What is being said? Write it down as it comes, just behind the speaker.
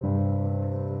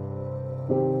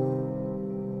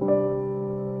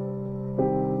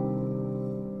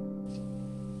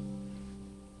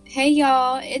Hey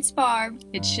y'all, it's Barb.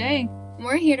 It's Shay.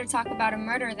 We're here to talk about a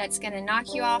murder that's gonna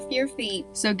knock you off your feet.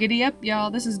 So giddy up, y'all.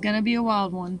 This is gonna be a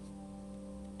wild one.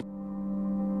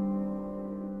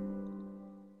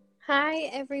 Hi,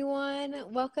 everyone.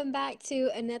 Welcome back to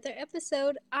another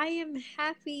episode. I am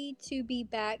happy to be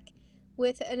back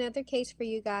with another case for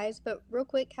you guys. But real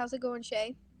quick, how's it going,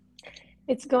 Shay?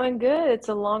 It's going good. It's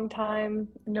a long time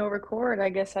no record, I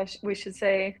guess we should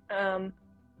say.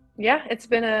 Yeah, it's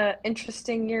been a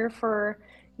interesting year for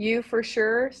you for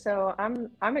sure. So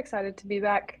I'm excited to be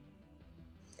back.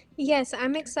 Yes,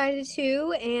 I'm excited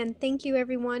too. And thank you,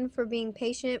 everyone, for being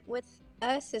patient with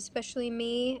us, especially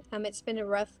me. It's been a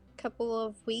rough couple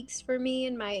of weeks for me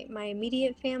and my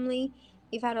immediate family.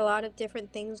 We've had a lot of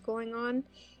different things going on.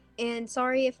 And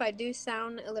sorry if I do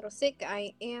sound a little sick.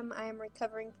 I am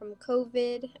recovering from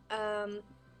COVID,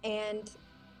 and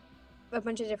a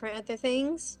bunch of different other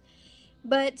things.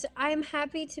 But I'm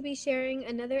happy to be sharing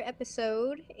another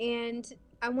episode, and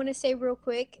I want to say real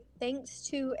quick thanks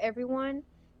to everyone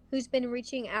who's been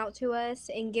reaching out to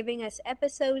us and giving us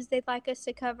episodes they'd like us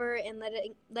to cover and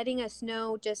letting us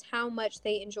know just how much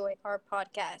they enjoy our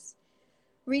podcast.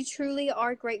 We truly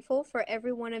are grateful for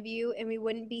every one of you, and we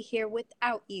wouldn't be here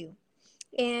without you.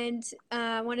 And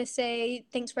I want to say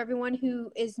thanks for everyone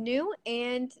who is new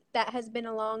and that has been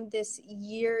along this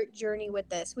year journey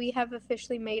with us. We have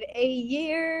officially made a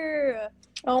year.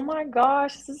 Oh my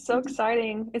gosh, this is so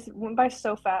exciting. It went by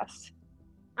so fast.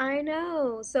 I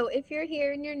know. So if you're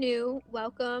here and you're new,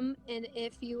 welcome. And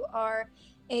if you are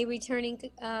a returning,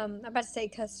 I'm about to say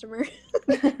customer.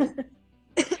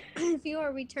 If you are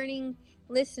a returning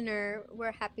listener,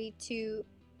 we're happy to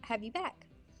have you back.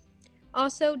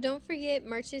 Also, don't forget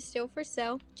merch is still for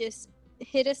sale. Just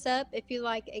hit us up if you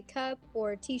like a cup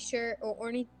or a t-shirt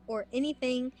or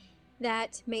anything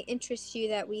that may interest you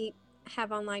that we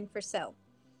have online for sale.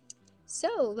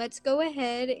 So, let's go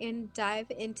ahead and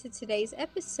dive into today's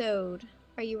episode.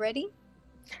 Are you ready?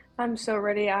 I'm so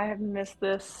ready. I have missed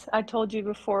this. I told you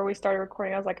before we started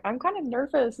recording, I was like, I'm kind of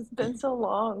nervous. It's been so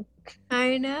long.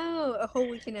 I know, a whole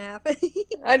week and a half.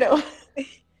 I know.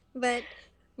 But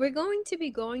we're going to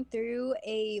be going through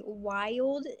a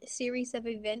wild series of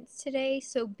events today,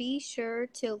 so be sure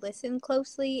to listen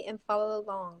closely and follow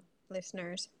along,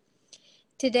 listeners.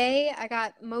 Today, I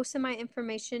got most of my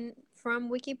information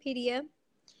from Wikipedia,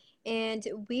 and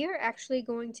we are actually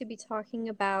going to be talking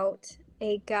about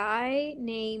a guy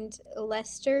named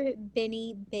Lester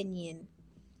Benny Binion.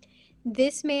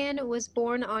 This man was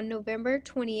born on November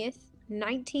 20th,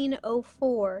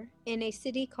 1904, in a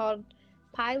city called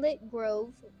Pilot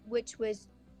Grove, which was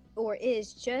or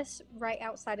is just right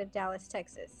outside of Dallas,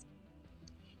 Texas.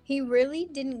 He really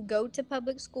didn't go to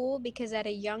public school because at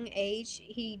a young age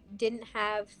he didn't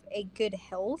have a good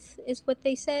health, is what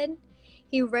they said.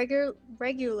 He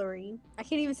regularly, I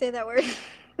can't even say that word.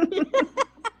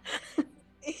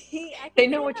 I They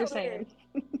can know say what you're that word.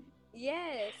 saying.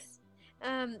 Yes.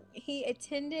 He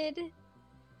attended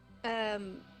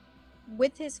um,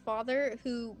 with his father,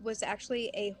 who was actually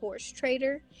a horse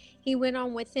trader. He went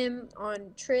on with him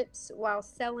on trips while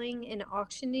selling and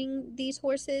auctioning these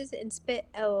horses and spent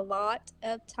a lot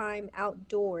of time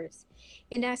outdoors.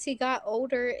 And as he got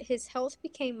older, his health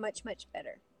became much, much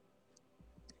better.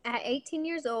 At 18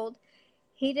 years old,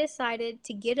 he decided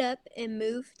to get up and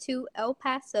move to El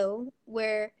Paso,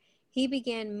 where he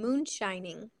began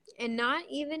moonshining. And not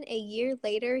even a year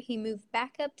later, he moved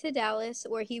back up to Dallas,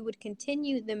 where he would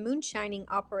continue the moonshining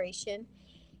operation.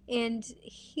 And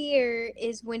here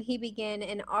is when he began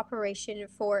an operation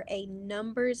for a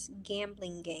numbers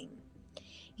gambling game.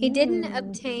 He didn't Mm.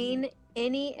 obtain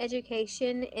any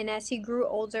education, and as he grew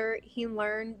older, he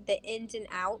learned the ins and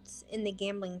outs in the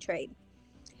gambling trade.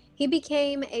 He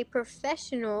became a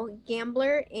professional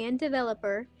gambler and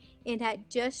developer, and at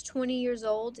just 20 years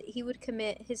old, he would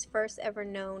commit his first ever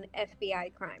known FBI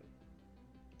crime.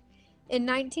 In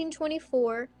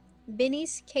 1924,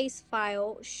 Benny's case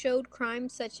file showed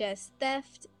crimes such as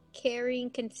theft, carrying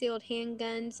concealed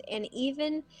handguns, and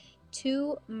even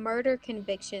two murder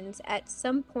convictions at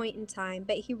some point in time,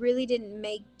 but he really didn't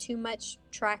make too much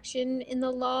traction in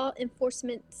the law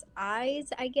enforcement's eyes,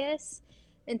 I guess,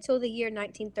 until the year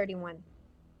 1931.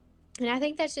 And I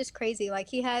think that's just crazy. Like,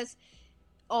 he has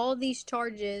all these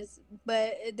charges,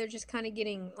 but they're just kind of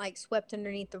getting like swept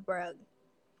underneath the rug.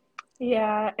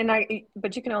 Yeah,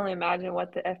 but you can only imagine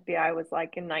what the FBI was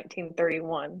like in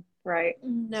 1931, right? So,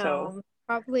 No,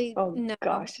 probably oh no.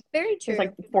 gosh, Very there's true.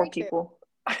 like four Very true. people.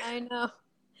 I know.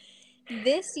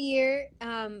 This year,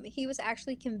 he was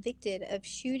actually convicted of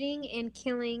shooting and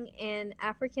killing an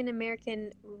African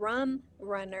American rum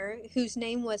runner whose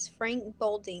name was Frank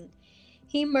Bolding.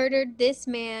 He murdered this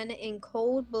man in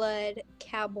cold blood,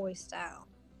 cowboy style.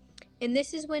 And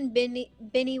this is when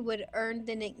Benny would earn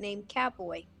the nickname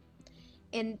Cowboy.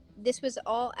 And this was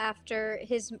all after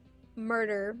his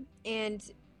murder. And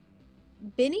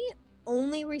Benny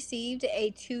only received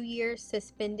a 2-year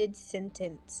suspended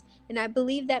sentence. And I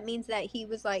believe that means that he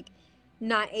was like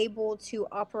not able to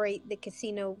operate the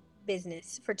casino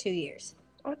business for 2 years.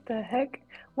 What the heck?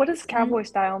 What does cowboy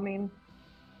style mean?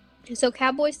 So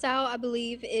cowboy style, I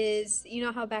believe, is you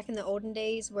know how back in the olden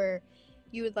days where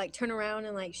you would like turn around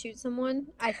and like shoot someone.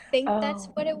 I think that's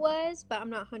what it Oh, was, but I'm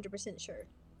not 100% sure.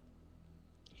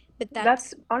 But that's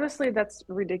that's honestly that's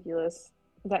ridiculous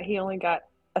that he only got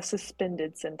a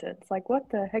suspended sentence. Like what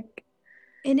the heck?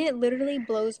 and it literally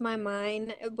blows my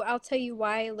mind. I'll tell you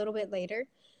why a little bit later.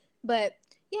 But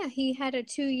yeah, he had a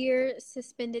 2-year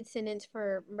suspended sentence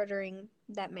for murdering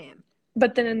that man.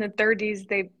 But then in the 30s,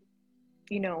 they,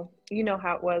 you know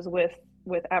how it was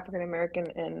with African American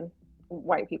and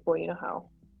white people. You know how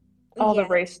all the Yeah.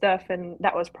 race stuff, and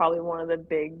that was probably one of the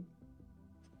big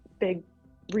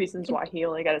reasons why he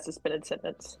only got a suspended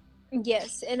sentence.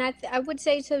 Yes, and I would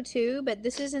say so too, but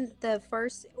this isn't the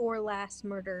first or last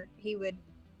murder he would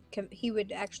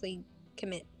actually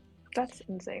commit. That's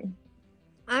insane.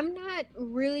 I'm not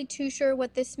really too sure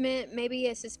what this meant. Maybe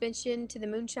a suspension to the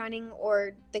moonshining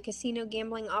or the casino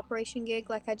gambling operation gig,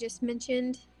 like I just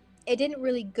mentioned. It didn't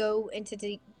really go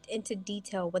into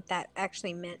detail what that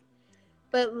actually meant.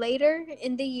 But later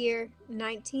in the year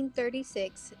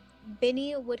 1936,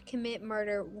 Benny would commit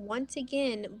murder once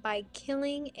again by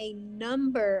killing a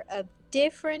number of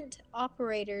different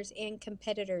operators and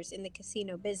competitors in the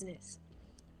casino business.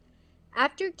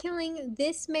 After killing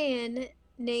this man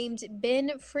named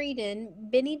Ben Frieden,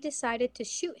 Benny decided to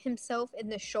shoot himself in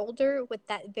the shoulder with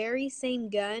that very same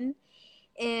gun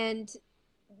and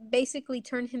basically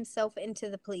turn himself into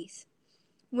the police.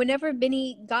 Whenever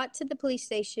Benny got to the police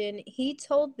station, he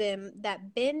told them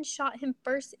that Ben shot him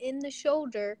first in the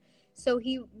shoulder, so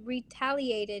he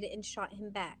retaliated and shot him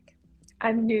back.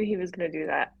 I knew he was gonna do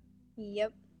that.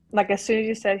 Yep. Like as soon as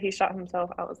you said he shot himself,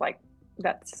 I was like,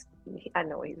 that's I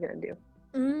know what he's gonna do.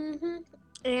 Mm-hmm.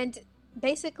 And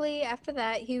basically, after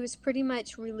that, he was pretty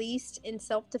much released in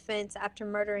self defense after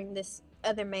murdering this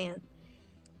other man.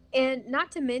 And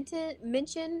not to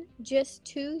mention, just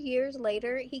 2 years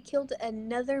later, he killed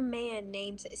another man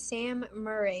named Sam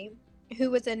Murray,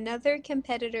 who was another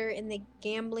competitor in the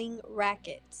gambling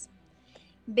rackets.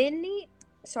 Benny,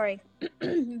 sorry,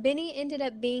 Benny ended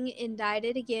up being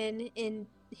indicted again in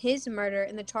his murder,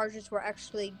 and the charges were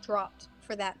actually dropped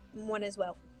for that one as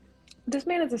well. This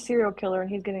man is a serial killer and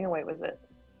he's getting away with it.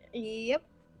 Yep,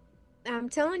 I'm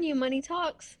telling you, money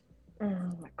talks. Oh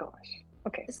my gosh.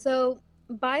 Okay. So,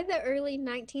 by the early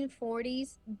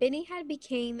 1940s, Benny had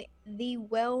become the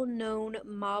well-known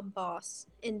mob boss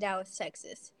in Dallas,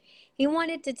 Texas. He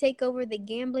wanted to take over the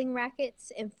gambling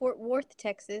rackets in Fort Worth,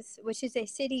 Texas, which is a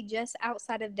city just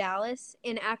outside of Dallas,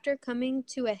 and after coming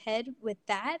to a head with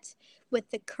that, with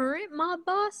the current mob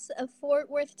boss of Fort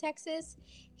Worth, Texas,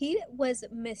 he was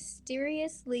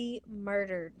mysteriously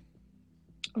murdered.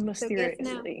 So guess now.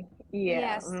 Mysteriously. Yeah.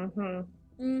 Yes.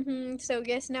 Mm-hmm. So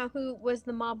guess now who was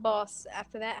the mob boss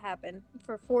after that happened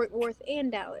for Fort Worth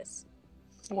and Dallas?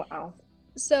 Wow.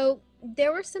 So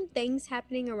there were some things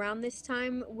happening around this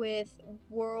time with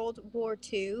World War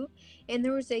II, and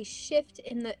there was a shift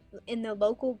in the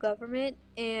local government,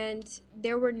 and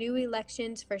there were new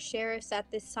elections for sheriffs at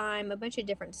this time, a bunch of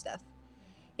different stuff.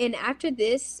 And after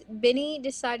this, Benny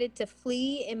decided to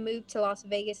flee and move to Las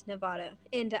Vegas, Nevada.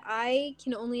 And I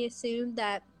can only assume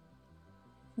that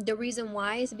the reason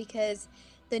why is because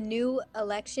the new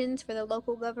elections for the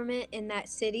local government in that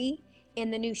city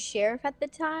and the new sheriff at the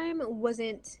time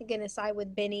wasn't going to side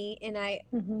with Benny, and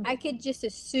Mm-hmm. I could just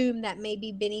assume that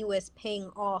maybe Benny was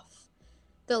paying off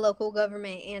the local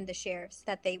government and the sheriffs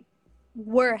that they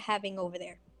were having over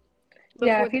there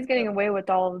Yeah, before if they he's getting took. away with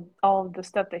all of the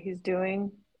stuff that he's doing,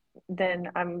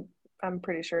 then I'm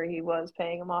pretty sure he was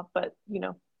paying him off, but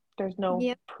there's no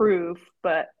Yep. proof,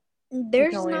 but you can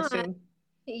There's only not. assume.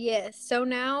 Yes. So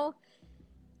now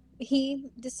he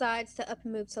decides to up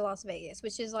and move to Las Vegas,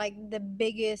 which is like the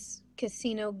biggest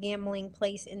casino gambling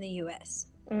place in the US.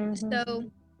 Mm-hmm.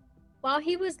 So while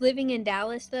he was living in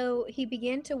Dallas, though, he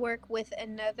began to work with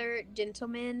another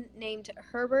gentleman named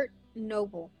Herbert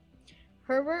Noble.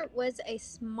 Herbert was a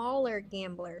smaller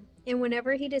gambler, and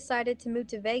whenever he decided to move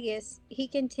to Vegas, he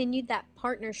continued that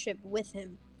partnership with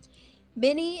him.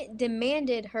 Benny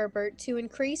demanded Herbert to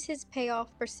increase his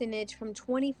payoff percentage from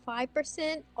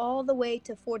 25% all the way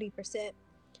to 40%.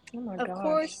 Oh my Of gosh.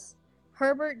 course,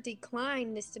 Herbert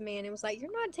declined this demand and was like,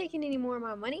 "You're not taking any more of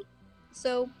my money."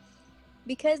 So,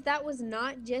 because that was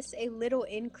not just a little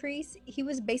increase, he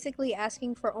was basically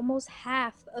asking for almost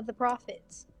half of the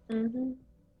profits. Mm-hmm.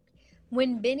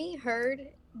 When Benny heard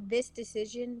this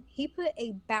decision, he put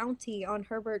a bounty on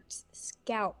Herbert's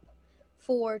scalp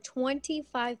for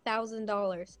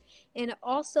 $25,000 and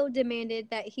also demanded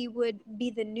that he would be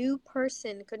the new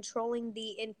person controlling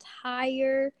the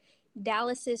entire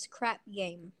Dallas's crap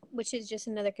game, which is just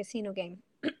another casino game.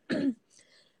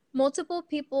 Multiple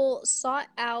people sought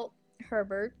out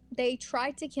Herbert. They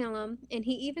tried to kill him, and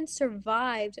he even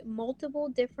survived multiple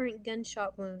different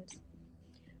gunshot wounds.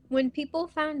 When people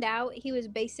found out he was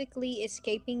basically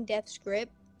escaping death's grip,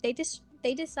 they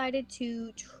decided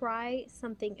to try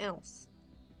something else.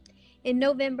 In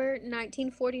November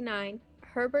 1949,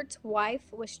 Herbert's wife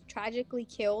was tragically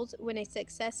killed when a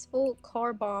successful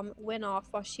car bomb went off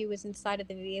while she was inside of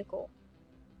the vehicle.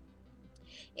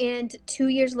 And 2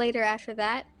 years later, after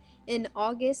that, in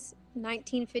August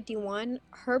 1951,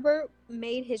 Herbert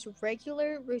made his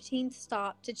regular routine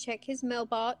stop to check his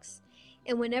mailbox.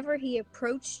 And whenever he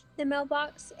approached the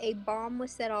mailbox, a bomb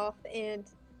was set off and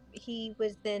he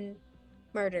was then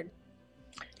murdered.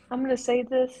 I'm going to say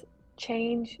this,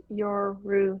 change your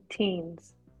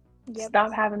routines. Yep.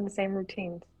 Stop having the same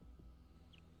routines.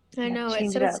 I know, it's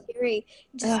Change it so up. scary.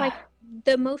 Just Ugh. like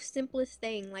the most simplest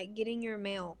thing, like getting your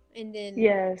mail and then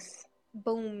Yes.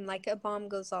 boom, like a bomb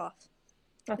goes off.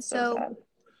 That's so So sad.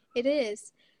 it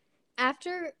is.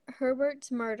 After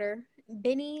Herbert's murder,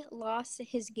 Benny lost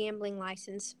his gambling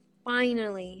license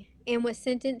finally and was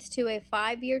sentenced to a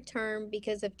 5-year term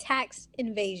because of tax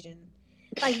evasion.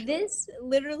 Like, this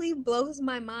literally blows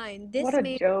my mind. What This a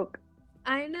man, joke.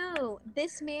 I know,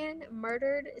 this man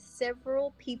murdered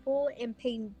several people and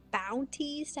paid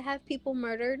bounties to have people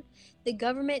murdered. The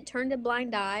government turned a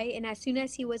blind eye, and as soon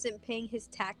as he wasn't paying his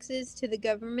taxes to the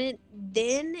government,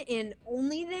 then and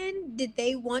only then did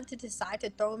they want to decide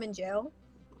to throw him in jail.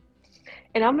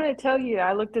 And I'm going to tell you,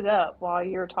 I looked it up while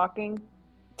you were talking.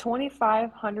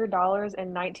 $2,500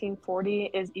 in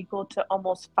 1940 is equal to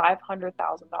almost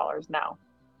 $500,000 now.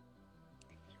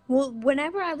 Well,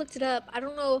 whenever I looked it up, I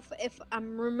don't know if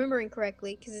I'm remembering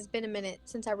correctly because it's been a minute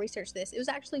since I researched this. It was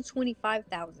actually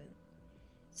 25,000.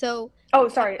 So, Oh, I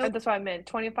sorry, know. that's what I meant.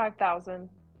 25,000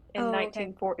 in Oh, okay.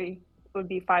 1940 would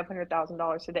be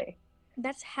 $500,000 today.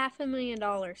 That's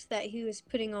 $500,000 that he was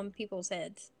putting on people's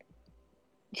heads.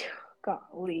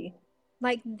 Golly.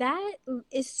 Like, that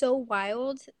is so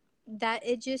wild that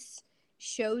it just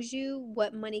shows you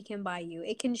what money can buy you.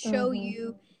 It can show Mm-hmm.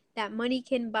 you that money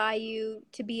can buy you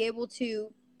to be able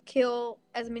to kill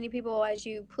as many people as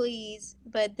you please,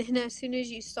 but then as soon as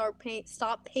you stop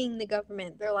paying the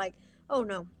government, they're like, "Oh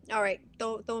no, all right,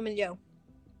 throw them in jail."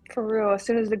 For real, as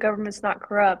soon as the government's not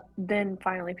corrupt, then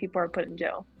finally people are put in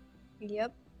jail.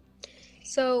 Yep.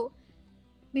 So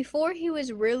before he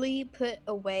was really put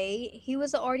away, he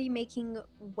was already making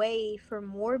way for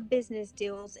more business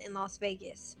deals in Las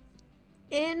Vegas.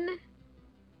 In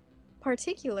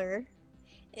particular,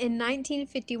 in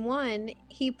 1951,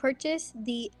 he purchased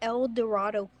the El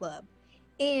Dorado Club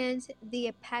and the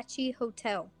Apache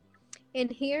Hotel. And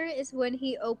here is when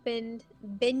he opened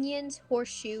Binion's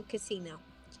Horseshoe Casino.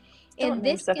 Don't And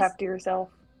name this stuff is, after yourself,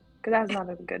 because that's not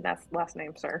a good last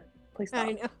name, sir. Please stop.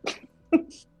 I know.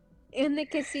 And the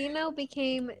casino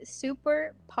became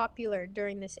super popular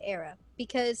during this era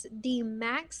because the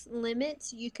max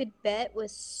limits you could bet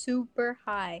was super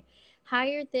high,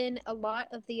 higher than a lot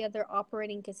of the other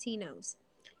operating casinos.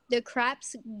 The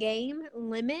craps game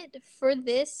limit for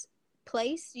this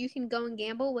place you can go and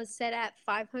gamble was set at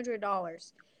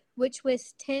 $500, which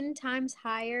was 10 times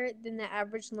higher than the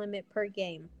average limit per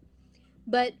game.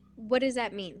 But what does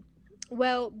that mean?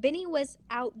 Well, Benny was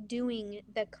outdoing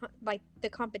the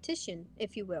competition,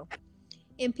 if you will.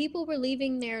 And people were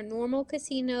leaving their normal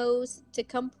casinos to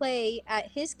come play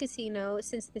at his casino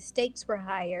since the stakes were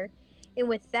higher. And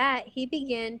with that, he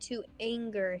began to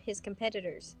anger his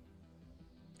competitors.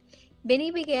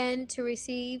 Benny began to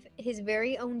receive his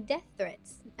very own death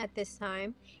threats at this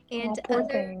time, and Oh, poor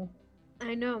thing.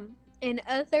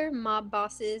 other mob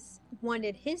bosses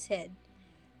wanted his head.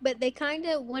 But they kind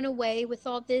of went away with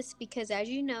all this because, as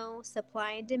you know,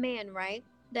 supply and demand, right?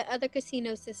 The other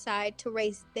casinos decide to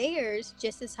raise theirs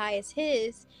just as high as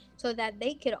his so that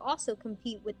they could also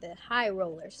compete with the high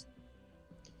rollers.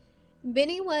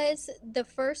 Benny was the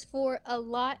first for a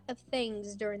lot of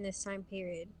things during this time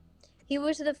period. He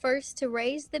was the first to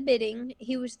raise the bidding.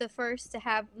 He was the first to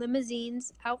have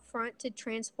limousines out front to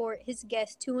transport his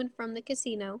guests to and from the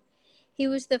casino. He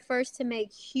was the first to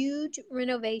make huge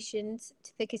renovations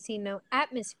to the casino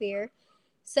atmosphere,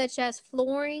 such as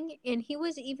flooring, and he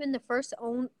was even the first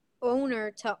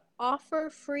owner to offer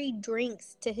free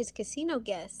drinks to his casino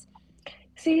guests.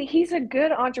 See, he's a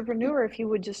good entrepreneur if he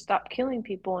would just stop killing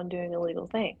people and doing illegal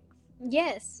things.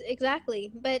 Yes,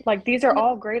 exactly. But Like, these you are know,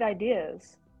 all great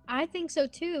ideas. I think so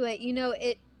too. But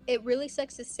it really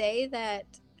sucks to say that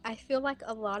I feel like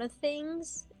a lot of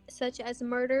things, such as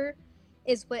murder,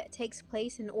 is what takes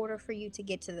place in order for you to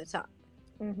get to the top.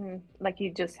 Like,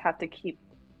 you just have to keep.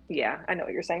 Yeah, I know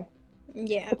what you're saying.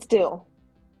 Yeah. But still.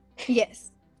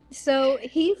 Yes. So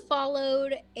he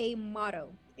followed a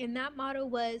motto, and that motto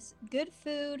was good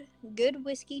food, good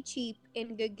whiskey cheap,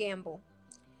 and good gamble.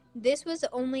 This was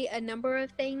only a number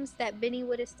of things that Benny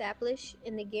would establish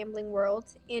in the gambling world,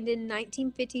 and in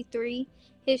 1953,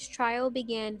 his trial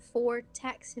began for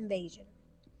tax evasion.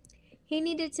 He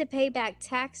needed to pay back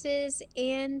taxes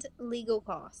and legal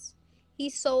costs. He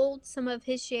sold some of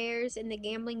his shares in the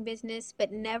gambling business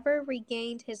but never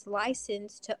regained his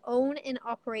license to own and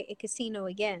operate a casino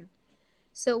again.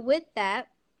 So, with that,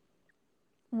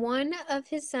 one of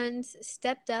his sons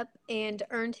stepped up and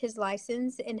earned his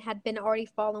license and had been already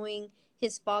following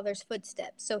his father's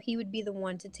footsteps. So he would be the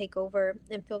one to take over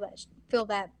and fill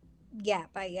that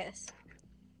gap, I guess.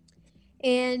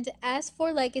 And as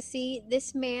for legacy,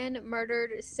 this man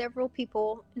murdered several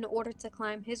people in order to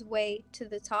climb his way to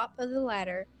the top of the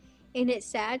ladder. And it's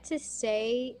sad to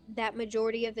say that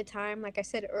majority of the time, like I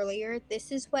said earlier,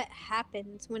 this is what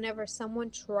happens whenever someone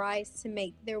tries to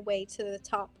make their way to the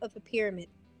top of a pyramid.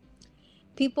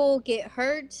 People get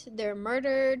hurt, they're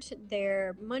murdered,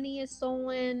 their money is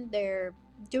stolen, they're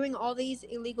doing all these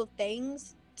illegal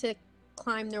things to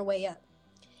climb their way up.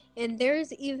 And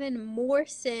there's even more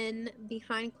sin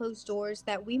behind closed doors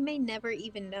that we may never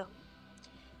even know.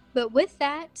 But with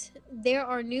that, there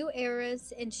are new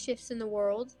eras and shifts in the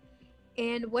world.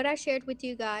 And what I shared with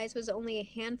you guys was only a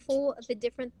handful of the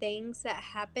different things that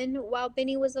happened while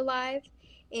Benny was alive.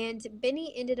 And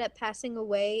Benny ended up passing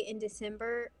away in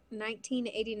December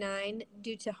 1989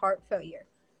 due to heart failure.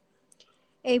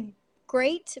 A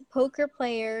great poker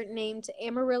player named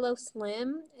Amarillo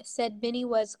Slim said Benny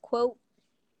was, quote,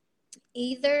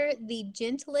 either the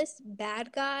gentlest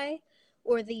bad guy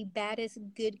or the baddest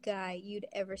good guy you'd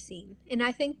ever seen. And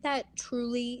I think that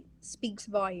truly speaks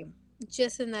volume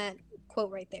just in that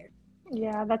quote right there.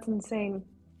 Yeah, that's insane.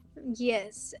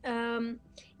 Yes. And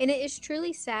it is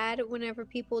truly sad whenever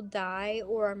people die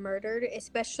or are murdered,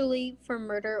 especially for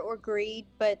murder or greed.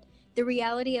 But the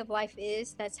reality of life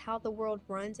is that's how the world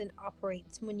runs and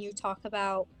operates when you talk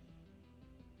about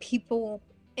people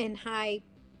in high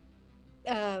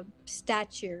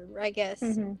stature, I guess.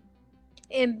 hmm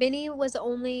And Benny was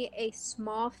only a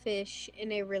small fish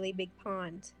in a really big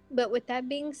pond. But with that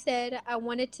being said, I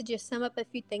wanted to just sum up a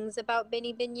few things about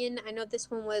Benny Binion. I know this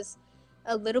one was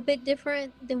a little bit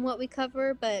different than what we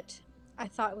cover, but I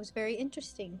thought it was very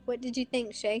interesting. What did you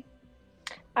think, Shay?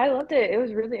 I loved it. It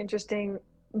was really interesting.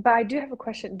 But I do have a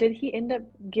question. Did he end up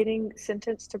getting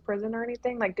sentenced to prison or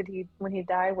anything? Like, did he, when he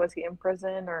died, was he in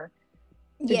prison or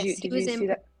did you Yes, he did was you in see prison,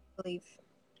 that? I believe.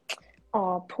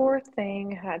 Oh, poor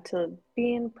thing had to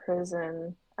be in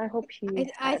prison. I hope he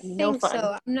I had no think fun.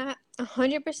 so. I'm not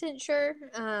 100% sure,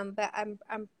 but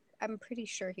I'm pretty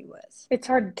sure he was. It's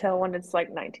hard to tell when it's like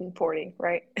 1940,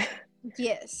 right?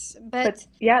 Yes, But but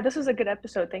yeah, this was a good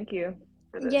episode. Thank you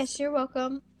for this. yes, you're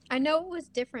welcome. I know it was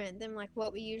different than like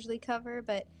what we usually cover,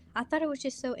 but I thought it was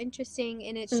just so interesting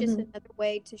and it's just hmm another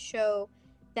way to show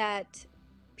that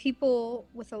people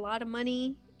with a lot of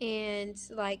money and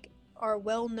like are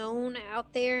well known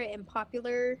out there and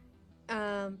popular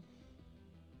um,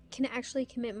 can actually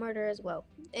commit murder as well.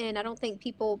 And I don't think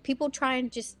people try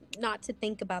and just not to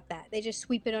think about that. They just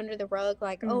sweep it under the rug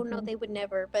like, "Oh no, hmm they would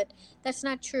never." But that's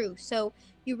not true. So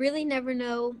you really never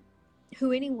know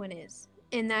who anyone is.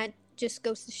 And that just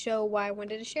goes to show why I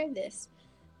wanted to share this.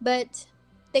 But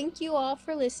thank you all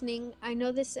for listening. I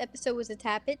know this episode was a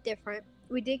tad bit different.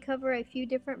 We did cover a few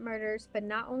different murders, but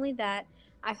not only that,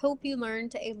 I hope you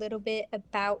learned a little bit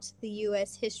about the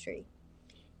US history.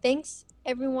 Thanks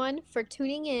everyone for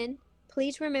tuning in.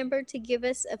 Please remember to give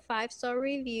us a 5-star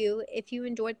review if you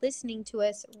enjoyed listening to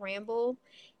us ramble.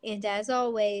 And as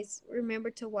always, remember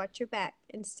to watch your back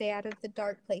and stay out of the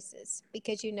dark places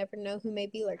because you never know who may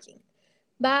be lurking.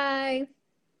 Bye.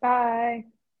 Bye.